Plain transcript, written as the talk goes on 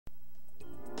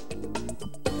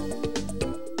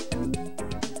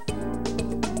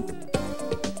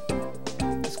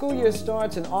school year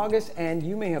starts in August, and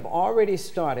you may have already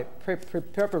started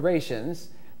preparations,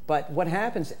 but what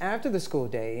happens after the school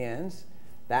day ends,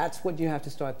 that's what you have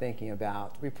to start thinking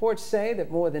about. Reports say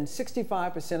that more than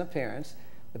 65% of parents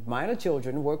with minor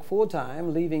children work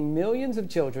full-time, leaving millions of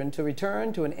children to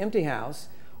return to an empty house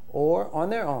or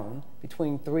on their own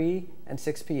between 3 and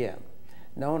 6 p.m.,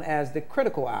 known as the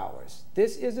critical hours.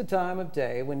 This is a time of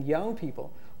day when young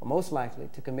people are most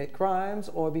likely to commit crimes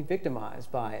or be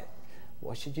victimized by it.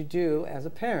 What should you do as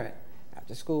a parent?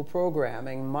 After-school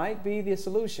programming might be the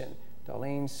solution.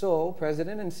 Darlene Sowell,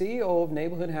 President and CEO of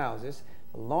Neighborhood Houses,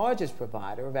 the largest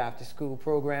provider of after-school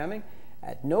programming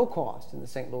at no cost in the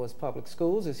St. Louis Public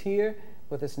Schools, is here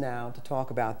with us now to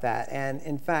talk about that. And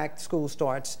in fact, school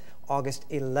starts August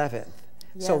 11th.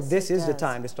 Yes, so this is the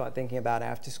time to start thinking about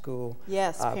after-school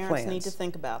Yes, parents plans. Need to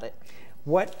think about it.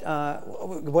 What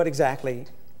exactly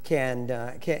can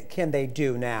they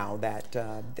do now that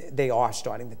they are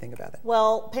starting to think about it?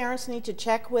 Well, parents need to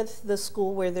check with the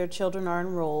school where their children are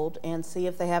enrolled and see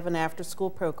if they have an after-school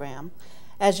program.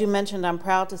 As you mentioned, I'm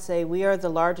proud to say we are the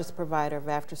largest provider of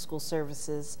after-school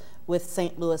services with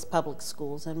St. Louis Public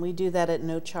Schools, and we do that at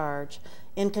no charge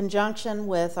in conjunction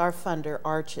with our funder,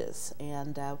 Arches,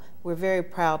 and we're very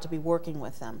proud to be working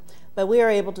with them. But we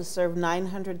are able to serve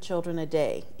 900 children a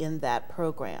day in that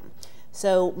program.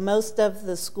 So most of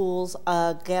the schools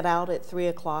get out at 3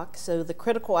 o'clock, so the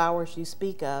critical hours you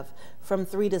speak of from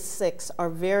 3 to 6 are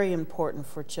very important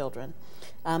for children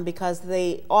because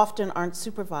they often aren't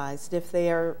supervised if they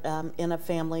are in a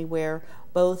family where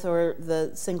both or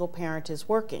the single parent is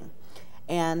working.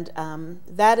 And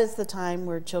that is the time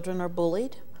where children are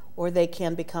bullied, or they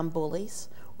can become bullies,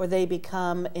 or they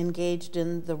become engaged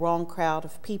in the wrong crowd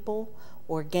of people,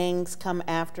 or gangs come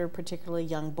after particularly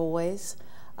young boys.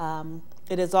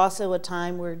 It is also a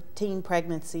time where teen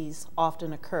pregnancies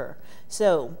often occur.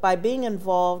 So by being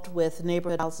involved with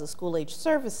Neighborhood Houses school-age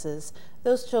services,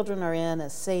 those children are in a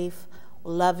safe,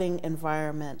 loving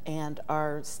environment, and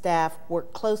our staff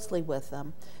work closely with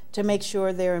them to make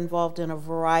sure they're involved in a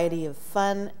variety of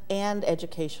fun and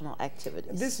educational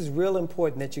activities. This is real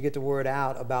important that you get the word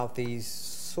out about these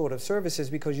sort of services,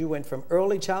 because you went from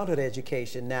early childhood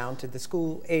education now to the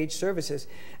school age services,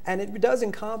 and it does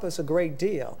encompass a great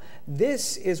deal.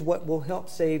 This is what will help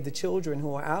save the children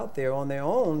who are out there on their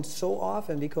own so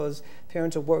often because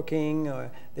parents are working or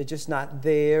they're just not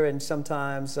there, and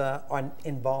sometimes aren't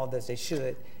involved as they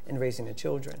should in raising their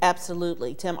children.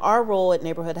 Absolutely, Tim. Our role at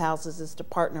Neighborhood Houses is to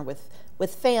partner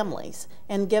with families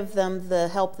and give them the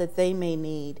help that they may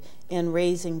need in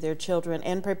raising their children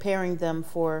and preparing them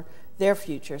for their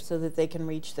future so that they can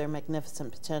reach their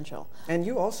magnificent potential. And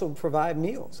you also provide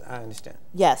meals, I understand.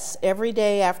 Yes, every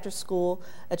day after school,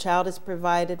 a child is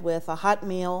provided with a hot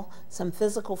meal, some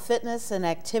physical fitness and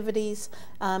activities,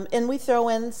 and we throw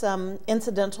in some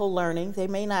incidental learning. They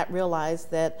may not realize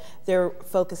that they're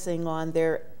focusing on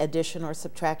their addition or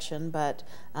subtraction, but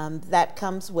that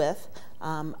comes with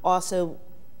also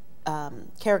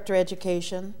character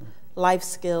education, life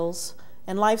skills.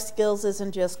 And life skills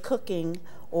isn't just cooking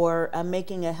or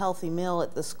making a healthy meal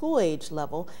at the school age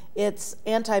level. It's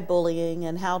anti-bullying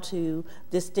and how to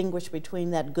distinguish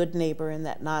between that good neighbor and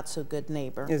that not so good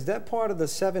neighbor. Is that part of the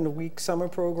 7-week summer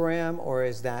program, or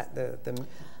is that the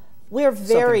We're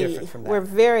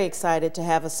very excited to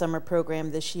have a summer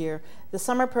program this year. The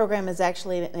summer program is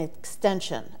actually an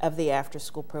extension of the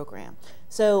after-school program.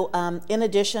 So in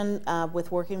addition,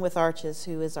 with working with Arches,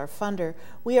 who is our funder,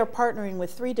 we are partnering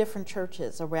with 3 different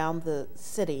churches around the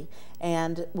city,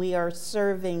 and we are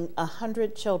serving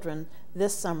 100 children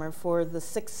this summer for the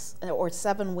 6 or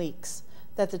 7 weeks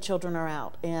that the children are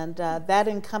out. And that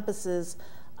encompasses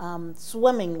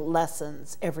swimming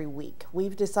lessons every week.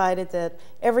 We've decided that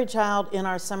every child in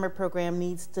our summer program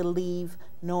needs to leave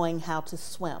knowing how to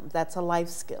swim. That's a life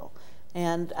skill.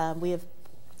 And we have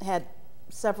had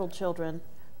several children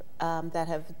that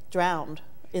have drowned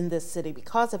in this city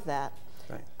because of that.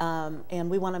 Right. And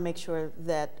we want to make sure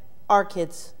that our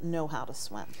kids know how to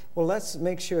swim. Well, let's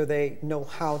make sure they know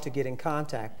how to get in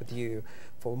contact with you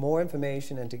for more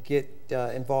information and to get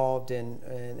involved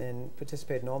and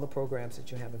participate in all the programs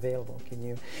that you have available. Can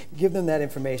you give them that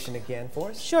information again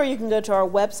for us? Sure, you can go to our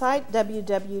website,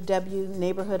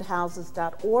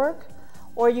 www.neighborhoodhouses.org,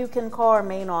 or you can call our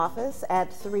main office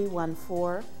at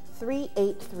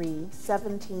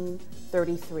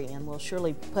 314-383-1733, and we'll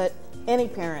surely put any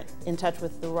parent in touch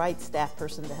with the right staff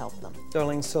person to help them.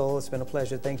 Darlene Sowell, it's been a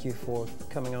pleasure. Thank you for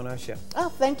coming on our show. Oh,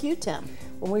 thank you, Tim.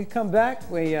 When we come back,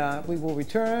 we will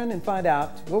return and find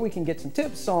out where we can get some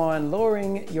tips on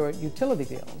lowering your utility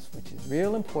bills, which is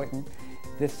real important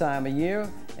this time of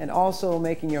year and also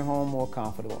making your home more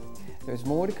comfortable. There's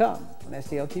more to come on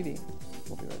STL TV.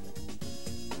 We'll be right back.